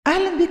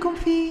أهلا بكم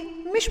في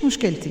مش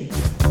مشكلتي.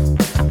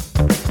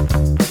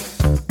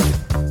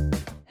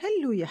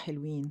 هلو يا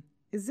حلوين،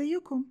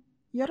 ازيكم؟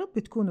 يا رب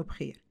تكونوا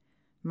بخير.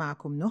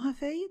 معكم نهى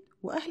فايد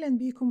وأهلا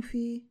بكم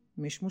في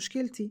مش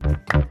مشكلتي.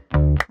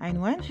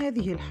 عنوان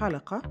هذه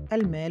الحلقة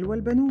المال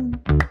والبنون.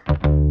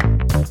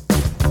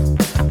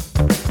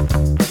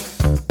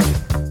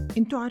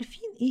 انتوا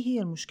عارفين ايه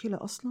هي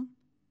المشكلة أصلا؟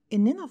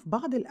 إننا في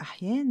بعض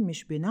الأحيان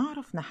مش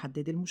بنعرف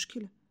نحدد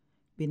المشكلة،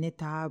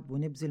 بنتعب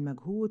ونبذل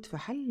مجهود في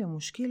حل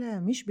مشكلة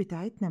مش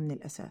بتاعتنا من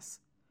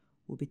الأساس،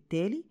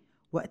 وبالتالي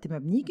وقت ما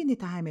بنيجي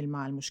نتعامل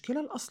مع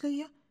المشكلة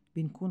الأصلية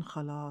بنكون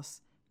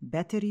خلاص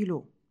باتري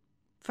لو.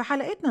 في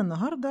حلقتنا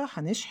النهاردة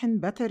هنشحن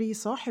باتري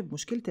صاحب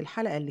مشكلة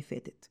الحلقة اللي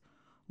فاتت.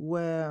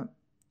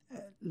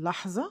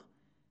 ولحظة،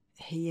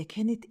 هي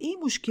كانت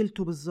إيه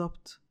مشكلته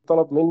بالظبط؟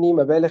 طلب مني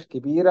مبالغ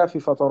كبيره في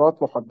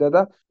فترات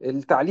محدده،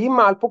 التعليم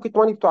مع البوكيت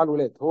ماني بتوع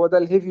الولاد هو ده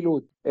الهيفي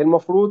لود.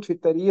 المفروض في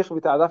التاريخ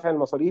بتاع دفع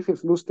المصاريف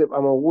الفلوس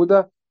تبقى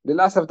موجوده،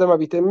 للاسف ده ما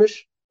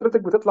بيتمش.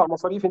 حضرتك بتطلع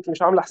مصاريف انت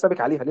مش عامله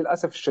حسابك عليها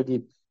للاسف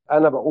الشديد.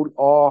 انا بقول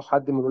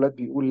حد من الولاد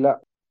بيقول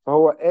لا،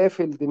 فهو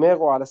قافل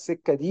دماغه على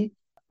السكه دي.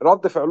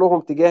 رد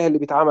فعلهم تجاه اللي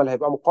بيتعمل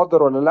هيبقى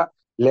مقدر ولا لا؟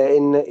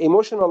 لان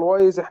ايموشنال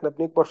وايز احنا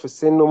بنكبر في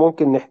السن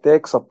وممكن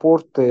نحتاج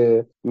سبورت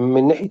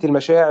من ناحيه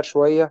المشاعر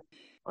شويه،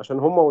 عشان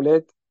هم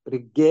ولاد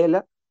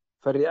رجاله.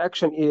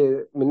 فالرياكشن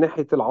ايه من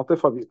ناحيه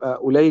العاطفه بيبقى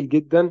قليل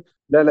جدا.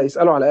 لا لا،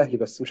 يسالوا على اهلي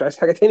بس، مش عايز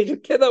حاجه تاني غير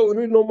كده،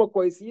 ويقولوا لي ان هم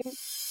كويسين.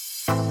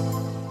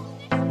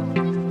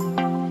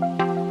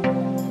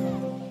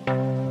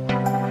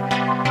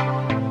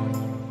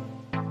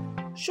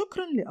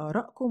 شكراً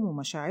لآرائكم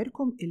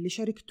ومشاعركم اللي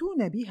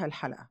شاركتونا بيها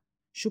الحلقة.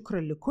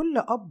 شكراً لكل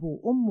أب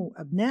وأم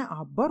وأبناء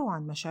عبروا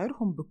عن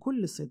مشاعرهم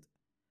بكل صدق.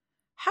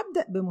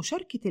 هبدأ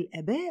بمشاركة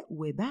الآباء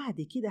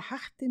وبعد كده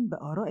هختم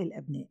بآراء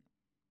الأبناء،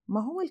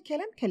 ما هو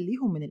الكلام كان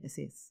ليهم من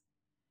الأساس.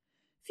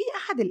 في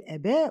أحد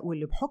الآباء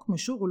واللي بحكم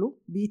شغله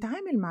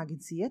بيتعامل مع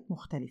جنسيات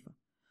مختلفة،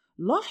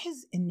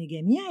 لاحظ إن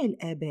جميع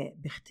الآباء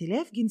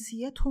باختلاف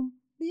جنسياتهم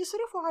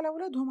بيصرفوا على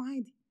أولادهم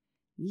عادي،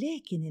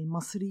 لكن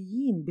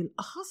المصريين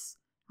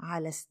بالأخص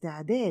على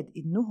استعداد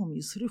إنهم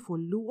يصرفوا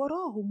اللي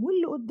وراهم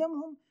واللي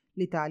قدامهم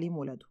لتعليم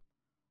ولادهم،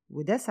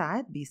 وده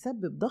ساعات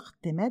بيسبب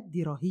ضغط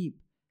مادي رهيب،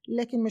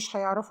 لكن مش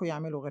هيعرفوا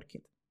يعملوا غير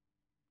كده.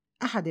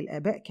 أحد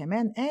الآباء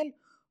كمان قال: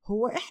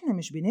 هو إحنا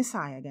مش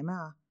بنسعى يا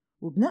جماعة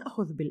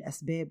وبنأخذ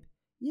بالأسباب؟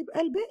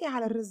 يبقى الباقي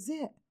على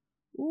الرزاق،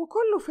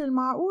 وكله في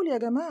المعقول يا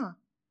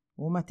جماعة.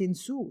 وما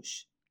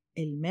تنسوش،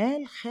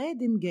 المال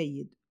خادم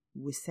جيد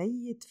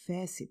وسيد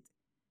فاسد،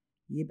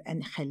 يبقى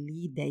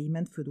نخليه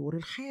دايما في دور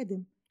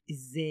الخادم.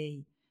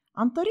 إزاي؟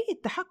 عن طريق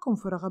التحكم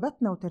في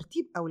رغباتنا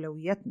وترتيب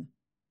أولوياتنا.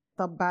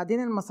 طب بعدين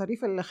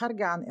المصاريف اللي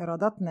خارجة عن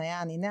إرادتنا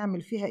يعني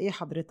نعمل فيها إيه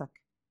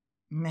حضرتك؟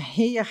 ما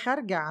هي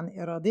خارجة عن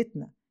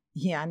إرادتنا،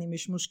 يعني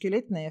مش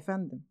مشكلتنا يا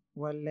فندم،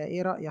 ولا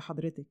إيه رأي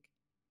حضرتك؟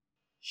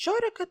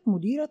 شاركت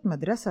مديرة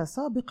مدرسة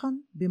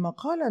سابقا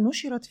بمقالة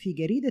نشرت في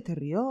جريدة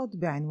الرياض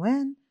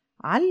بعنوان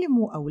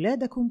علموا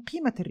أولادكم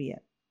قيمة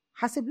الريال.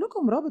 حاسب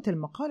لكم رابط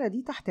المقالة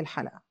دي تحت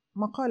الحلقة،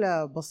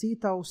 مقالة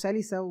بسيطة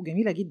وسلسة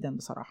وجميلة جدا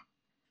بصراحة.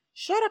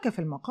 شارك في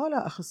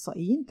المقالة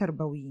أخصائيين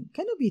تربويين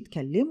كانوا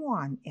بيتكلموا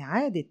عن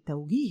إعادة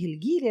توجيه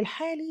الجيل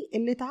الحالي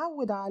اللي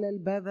تعود على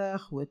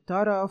البذخ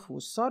والترف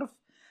والصرف،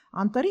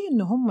 عن طريق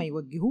إن هم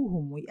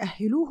يوجهوهم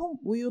ويأهلوهم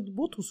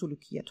ويضبطوا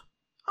سلوكياتهم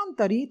عن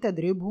طريق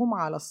تدريبهم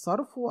على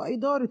الصرف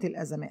وإدارة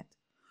الأزمات.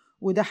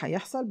 وده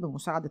هيحصل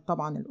بمساعدة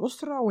طبعا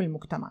الأسرة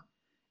والمجتمع،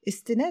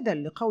 استنادا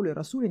لقول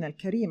رسولنا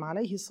الكريم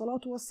عليه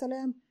الصلاة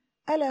والسلام: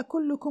 ألا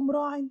كلكم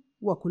راع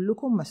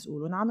وكلكم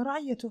مسؤول عن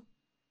رعيته.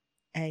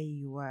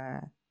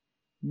 أيوة،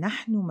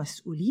 نحن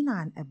مسؤولين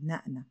عن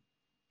أبنائنا،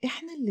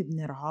 إحنا اللي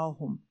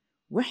بنرعاهم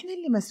وإحنا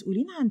اللي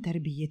مسؤولين عن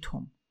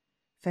تربيتهم.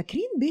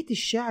 فاكرين بيت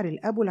الشعر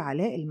الأبو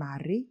العلاء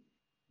المعري؟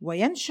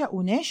 وينشأ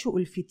ناشئ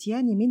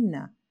الفتيان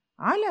منا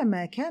على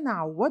ما كان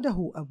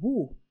عوده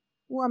أبوه،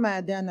 وما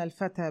دان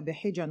الفتى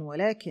بحجا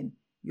ولكن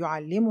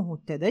يعلمه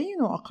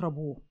التدين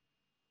أقربوه.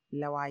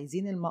 لو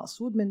عايزين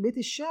المقصود من بيت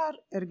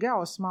الشعر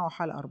ارجعوا اسمعوا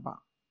حلقة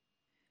 4.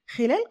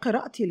 خلال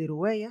قراءتي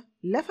لرواية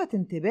لفت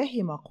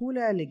انتباهي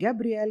مقولة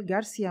لجابرييل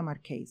جارسيا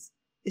ماركيز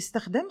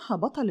استخدمها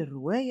بطل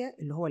الرواية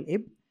اللي هو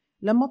الابن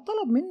لما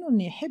طلب منه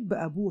أن يحب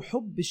أبوه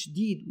حب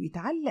شديد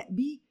ويتعلق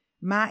بيه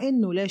مع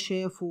أنه لا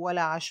شافه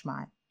ولا عاش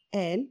معاه.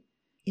 قال: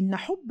 إن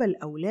حب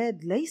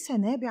الأولاد ليس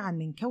نابعا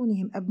من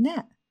كونهم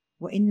أبناء،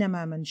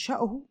 وإنما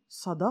منشأه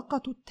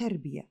صداقة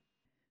التربية.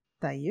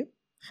 طيب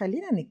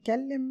خلينا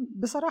نتكلم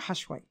بصراحة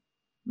شوي.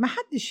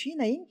 محدش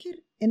فينا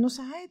ينكر إنه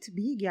ساعات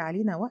بيجي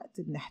علينا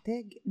وقت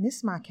بنحتاج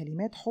نسمع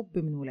كلمات حب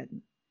من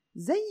ولادنا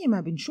زي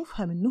ما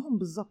بنشوفها منهم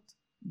بالظبط.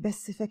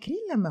 بس فاكرين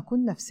لما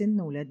كنا في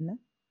سن ولادنا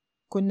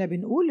كنا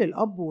بنقول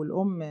للأب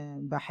والأم: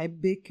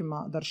 بحبك،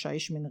 ما أقدرش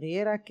أعيش من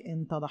غيرك،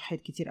 أنت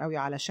ضحيت كتير قوي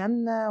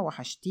علشاننا،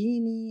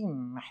 وحشتيني،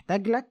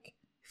 محتاج لك.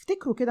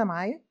 افتكروا كده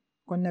معايا،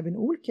 كنا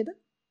بنقول كده.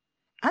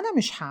 أنا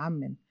مش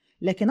هعمم،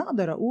 لكن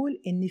أقدر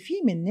أقول إن في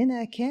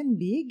مننا كان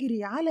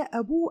بيجري على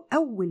أبوه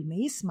أول ما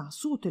يسمع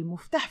صوت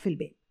المفتاح في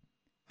الباب،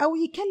 أو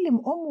يكلم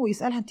أمه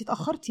ويسألها: أنت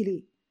اتأخرتي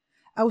ليه؟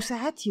 أو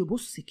ساعات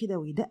يبص كده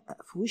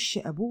ويدقق في وش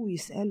أبوه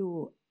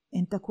ويسأله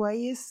أنت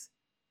كويس؟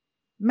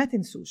 ما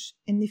تنسوش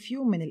إن في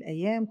يوم من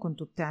الأيام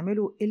كنتوا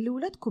بتعملوا اللي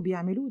ولادكم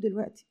بيعملوه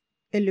دلوقتي.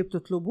 اللي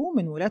بتطلبوه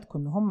من ولادكم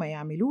إن هم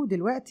يعملوه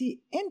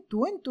دلوقتي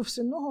انتوا في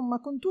سنهم ما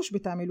كنتوش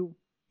بتعملوه.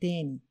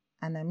 تاني،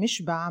 أنا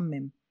مش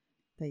بعمم.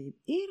 طيب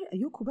إيه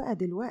رأيكم بقى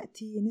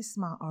دلوقتي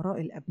نسمع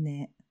آراء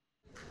الأبناء؟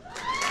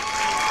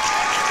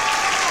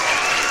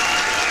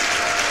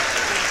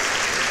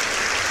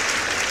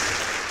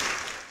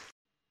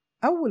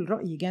 أول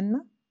رأي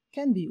جنة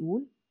كان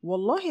بيقول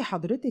والله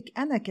حضرتك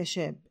أنا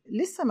كشاب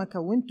لسه ما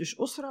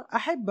كونتش أسرة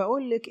أحب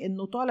أقولك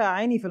إنه طالع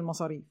عيني في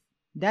المصاريف.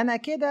 ده أنا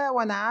كده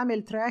وأنا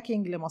عامل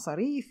تراكينج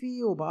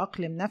لمصاريفي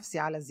وبأقلم نفسي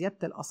على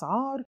زيادة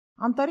الأسعار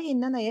عن طريق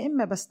إن أنا يا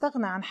إما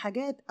بستغنى عن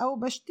حاجات أو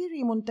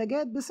بشتري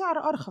منتجات بسعر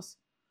أرخص،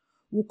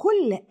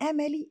 وكل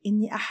أملي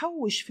إني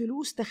أحوش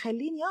فلوس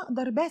تخليني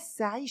أقدر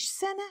بس أعيش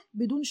سنة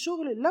بدون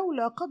شغل لو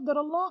لا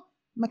قدر الله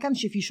ما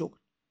كانش فيه شغل.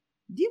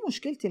 دي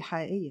مشكلتي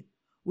الحقيقية،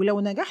 ولو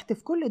نجحت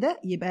في كل ده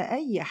يبقى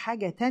أي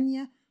حاجة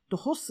تانية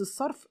تخص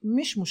الصرف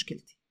مش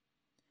مشكلتي.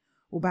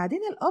 وبعدين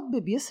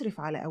الأب بيصرف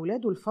على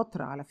أولاده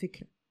الفترة على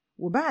فكرة،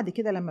 وبعد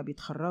كده لما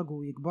بيتخرجوا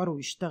ويكبروا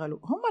ويشتغلوا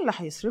هم اللي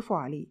هيصرفوا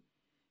عليه،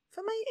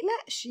 فما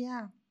يقلقش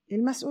يعني،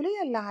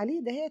 المسؤولية اللي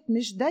عليه دهيت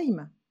مش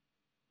دايما.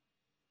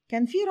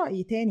 كان في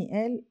رأي تاني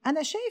قال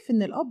أنا شايف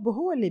إن الأب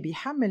هو اللي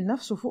بيحمل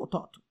نفسه فوق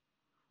طاقته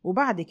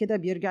وبعد كده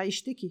بيرجع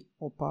يشتكي.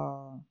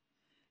 أوبا،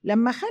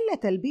 لما خلى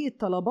تلبية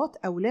طلبات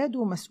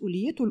أولاده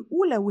مسؤوليته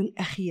الأولى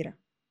والأخيرة،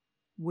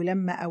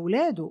 ولما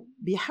أولاده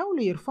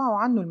بيحاولوا يرفعوا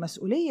عنه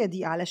المسؤولية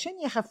دي علشان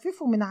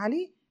يخففوا من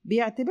عليه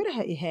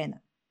بيعتبرها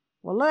إهانة.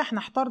 والله احنا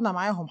احترنا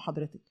معاهم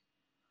حضرتك.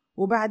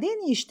 وبعدين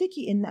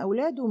يشتكي إن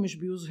أولاده مش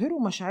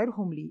بيظهروا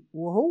مشاعرهم ليه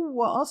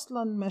وهو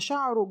أصلا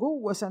مشاعره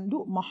جوه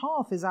صندوق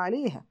محافظ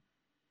عليها.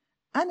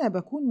 أنا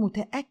بكون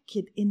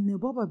متأكد إن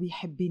بابا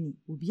بيحبني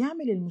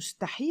وبيعمل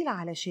المستحيل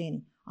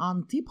علشاني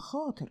عن طيب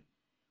خاطر،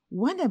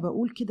 وأنا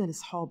بقول كده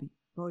لصحابي،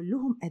 بقول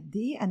لهم قد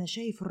إيه أنا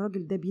شايف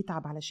الراجل ده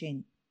بيتعب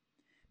علشاني،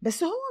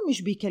 بس هو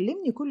مش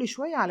بيكلمني كل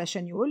شوية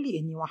علشان يقولي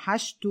إني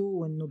وحشته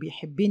وإنه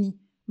بيحبني،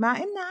 مع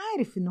إن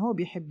عارف إن هو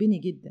بيحبني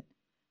جدا.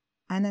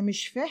 أنا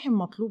مش فاهم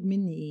مطلوب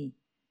مني إيه،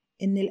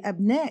 إن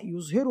الأبناء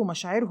يظهروا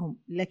مشاعرهم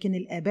لكن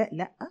الآباء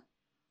لأ،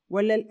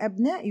 ولا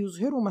الأبناء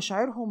يظهروا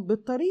مشاعرهم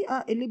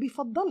بالطريقة اللي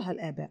بيفضلها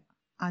الآباء؟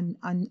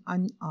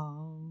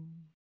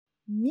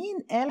 مين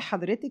قال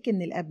حضرتك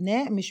إن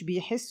الأبناء مش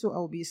بيحسوا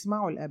أو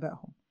بيسمعوا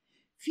لآبائهم؟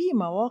 في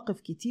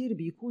مواقف كتير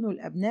بيكونوا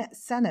الأبناء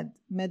سند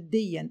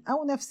ماديا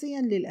أو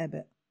نفسيا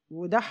للآباء،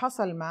 وده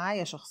حصل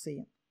معايا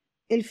شخصيا.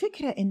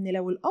 الفكرة إن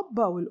لو الأب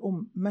أو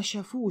الأم ما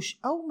شافوش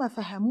أو ما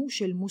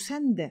فهموش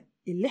المساندة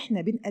اللي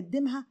إحنا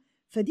بنقدمها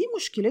فدي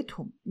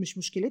مشكلتهم مش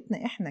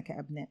مشكلتنا إحنا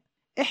كأبناء.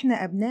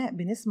 إحنا أبناء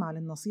بنسمع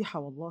للنصيحة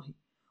والله،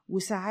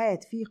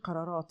 وساعات في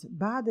قرارات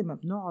بعد ما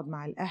بنقعد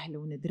مع الأهل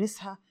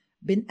وندرسها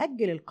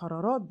بنأجل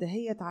القرارات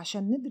دهيت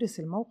عشان ندرس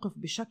الموقف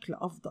بشكل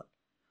أفضل،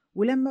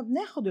 ولما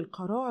بناخد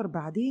القرار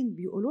بعدين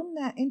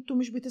بيقولولنا انتوا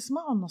مش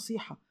بتسمعوا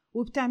النصيحة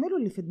وبتعملوا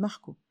اللي في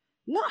دماغكم.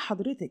 لا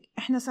حضرتك،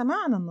 احنا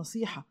سمعنا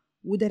النصيحة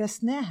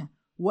ودرسناها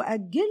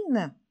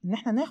وأجلنا ان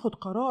احنا ناخد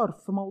قرار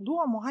في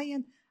موضوع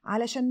معين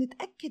علشان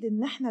نتأكد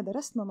ان احنا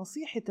درسنا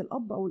نصيحة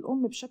الأب أو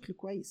الأم بشكل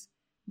كويس،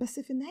 بس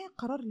في النهاية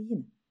القرار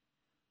لينا.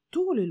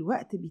 طول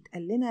الوقت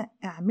بيتقال لنا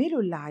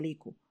اعملوا اللي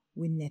عليكم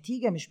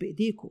والنتيجة مش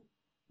بإيديكم،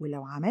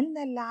 ولو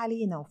عملنا اللي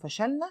علينا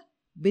وفشلنا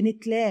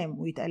بنتلام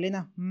ويتقال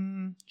لنا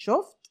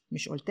شفت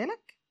مش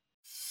قلتلك؟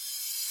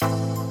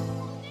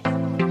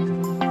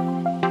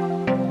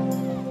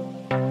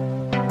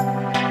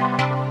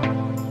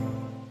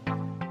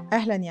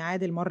 أهلا يا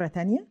عادل مرة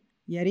تانية،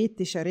 يا ريت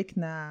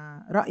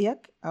تشاركنا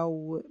رأيك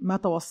أو ما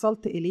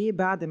توصلت إليه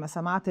بعد ما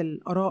سمعت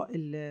الآراء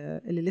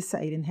اللي لسه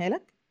قايلينها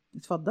لك.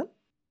 اتفضل.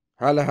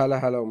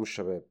 هلا أم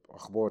الشباب،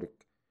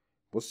 أخبارك؟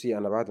 بصي،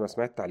 أنا بعد ما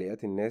سمعت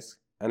تعليقات الناس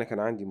أنا كان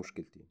عندي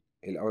مشكلتين.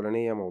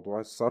 الأولانية موضوع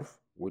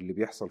الصرف واللي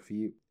بيحصل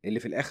فيه، اللي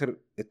في الآخر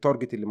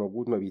التارجت اللي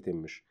موجود ما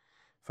بيتمش.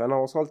 فأنا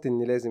وصلت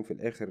إن لازم في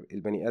الآخر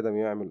البني آدم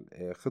يعمل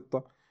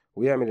خطة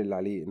ويعمل اللي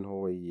عليه، إن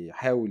هو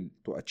يحاول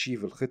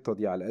تأتشيف الخطة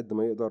دي على قد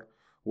ما يقدر،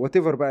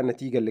 واتيفر بقى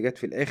النتيجة اللي جت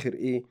في الآخر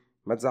إيه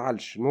ما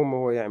تزعلش، المهم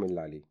هو يعمل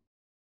اللي عليه.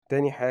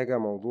 تاني حاجة،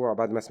 موضوع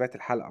بعد ما سمعت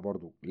الحلقة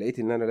برضو لقيت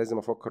إن أنا لازم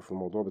أفكر في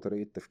الموضوع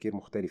بطريقة تفكير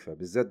مختلفة،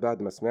 بالذات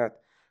بعد ما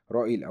سمعت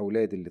رأي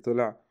الأولاد اللي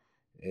طلع.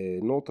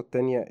 النقطة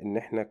التانية إن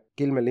إحنا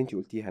الكلمة اللي أنتي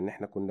قلتيها إن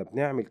إحنا كنا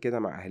بنعمل كده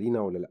مع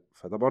أهالينا ولا لأ،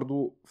 فده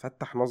برضو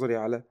فتح نظري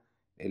على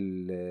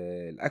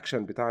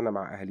الأكشن بتاعنا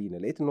مع أهالينا.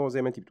 لقيت إن هو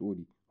زي ما أنتي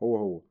بتقولي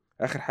هو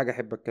آخر حاجة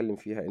أحب أتكلم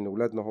فيها إن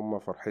ولادنا هم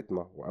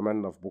فرحتنا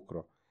وأملنا في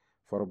بكرة،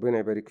 فربنا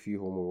يبارك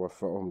فيهم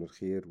ويوفقهم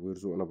للخير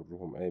ويرزقنا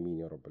برهم، آمين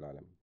يا رب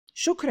العالمين.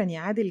 شكرا يا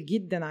عادل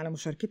جدا على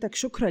مشاركتك،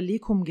 شكرا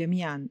ليكم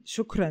جميعا،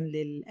 شكرا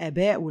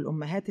للآباء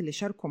والأمهات اللي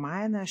شاركوا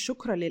معانا،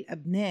 شكرا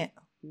للأبناء.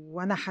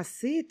 وأنا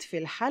حسيت في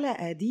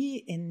الحلقة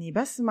دي أني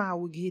بسمع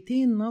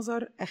وجهتين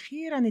نظر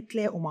أخيرا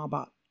اتلاقوا مع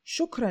بعض.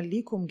 شكرا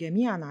ليكم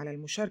جميعا على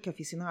المشاركة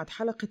في صناعة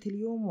حلقة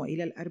اليوم،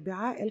 وإلى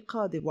الأربعاء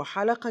القادم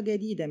وحلقة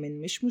جديدة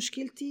من مش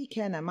مشكلتي.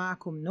 كان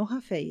معكم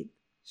نهى فايد،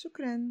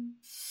 شكرا.